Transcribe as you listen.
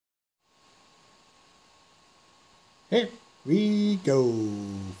Here we go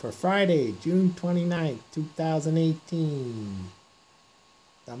for Friday, June 29th, 2018.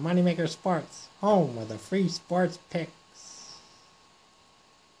 The Moneymaker Sports, home with the free sports picks.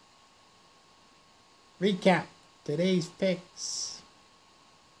 Recap today's picks.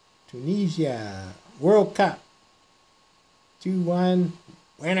 Tunisia, World Cup. 2-1,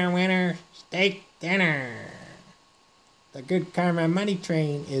 winner, winner, steak dinner. The Good Karma Money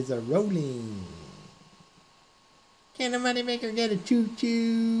Train is a-rolling. Can the Moneymaker get a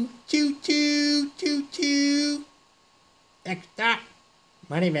choo-choo? Choo-choo, choo-choo. Next stop,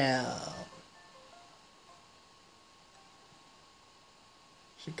 Moneyville.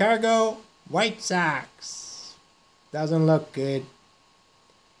 Chicago White Sox. Doesn't look good.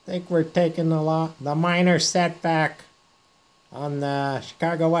 Think we're taking the minor setback on the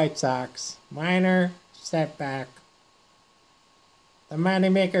Chicago White Sox. Minor setback. The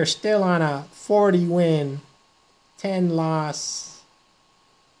Moneymaker still on a 40-win, 10-loss,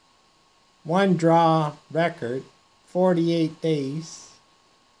 1-draw record, 48 days.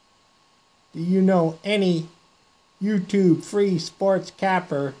 Do you know any YouTube free sports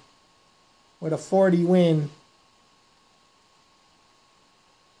capper with a 40-win,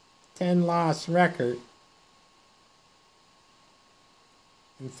 10-loss record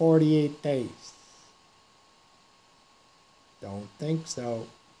in 48 days? Don't think so.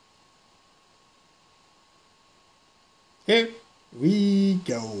 Here we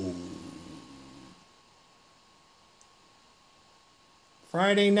go.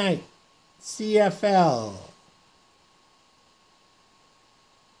 Friday night, CFL.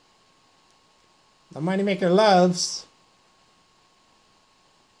 The Moneymaker loves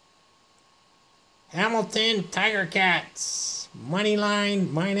Hamilton Tiger Cats. Money line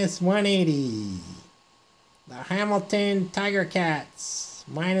 -180. The Hamilton Tiger Cats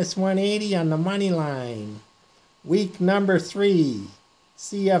 -180 on the money line. Week number 3,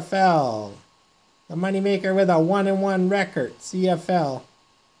 CFL. The Moneymaker with a 1-1 record, CFL.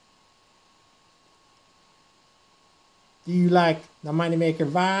 Do you like the Moneymaker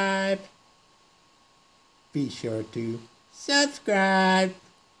vibe? Be sure to subscribe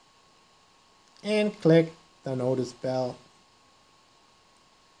and click the notice bell.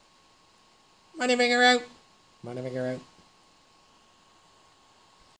 Moneymaker out. Moneymaker out.